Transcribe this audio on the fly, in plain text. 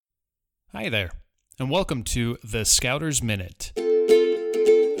Hi there, and welcome to the Scouter's Minute.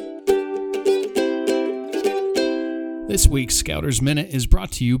 This week's Scouter's Minute is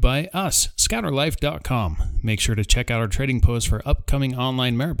brought to you by us, ScouterLife.com. Make sure to check out our trading posts for upcoming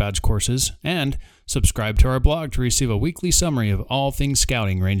online merit badge courses, and subscribe to our blog to receive a weekly summary of all things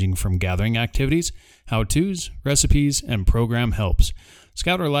scouting, ranging from gathering activities, how-tos, recipes, and program helps.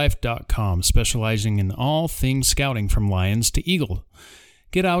 ScouterLife.com, specializing in all things scouting from lions to eagle.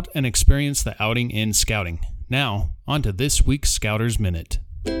 Get out and experience the outing in scouting. Now, on to this week's Scouter's Minute.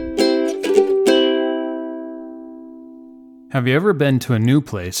 Have you ever been to a new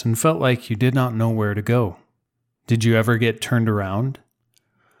place and felt like you did not know where to go? Did you ever get turned around?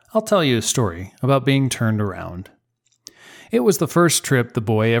 I'll tell you a story about being turned around. It was the first trip the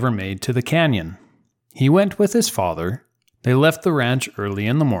boy ever made to the canyon. He went with his father. They left the ranch early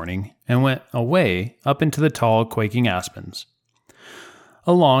in the morning and went away up into the tall, quaking aspens.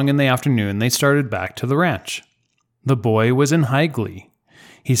 Along in the afternoon, they started back to the ranch. The boy was in high glee.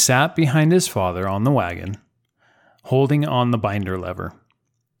 He sat behind his father on the wagon, holding on the binder lever.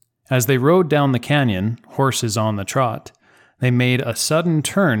 As they rode down the canyon, horses on the trot, they made a sudden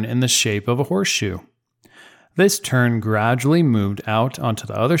turn in the shape of a horseshoe. This turn gradually moved out onto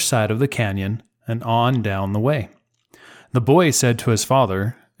the other side of the canyon and on down the way. The boy said to his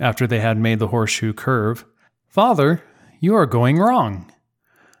father, after they had made the horseshoe curve, "Father, you are going wrong."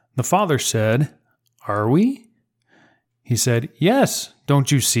 The father said, "Are we?" He said, "Yes, don't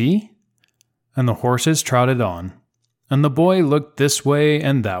you see?" And the horses trotted on. And the boy looked this way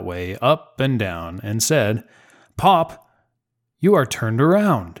and that way, up and down, and said, "Pop, you are turned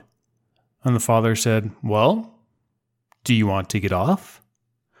around." And the father said, "Well, do you want to get off?"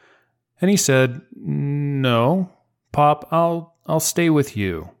 And he said, "No, Pop, I'll stay with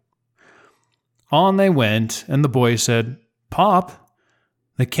you." On they went, and the boy said, "Pop,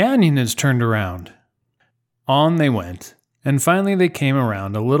 the canyon is turned around." On they went, and finally they came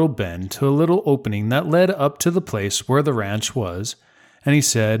around a little bend to a little opening that led up to the place where the ranch was, and he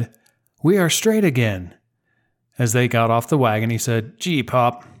said, "We are straight again." As they got off the wagon, he said, "Gee,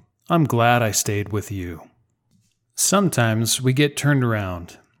 Pop, I'm glad I stayed with you." Sometimes we get turned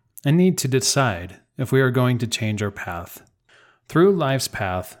around and need to decide if we are going to change our path. Through life's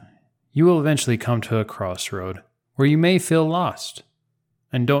path, you will eventually come to a crossroad where you may feel lost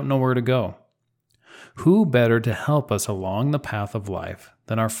and don't know where to go. Who better to help us along the path of life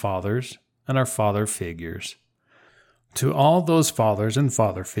than our fathers and our father figures? To all those fathers and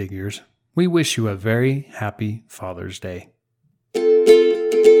father figures, we wish you a very happy Father's Day.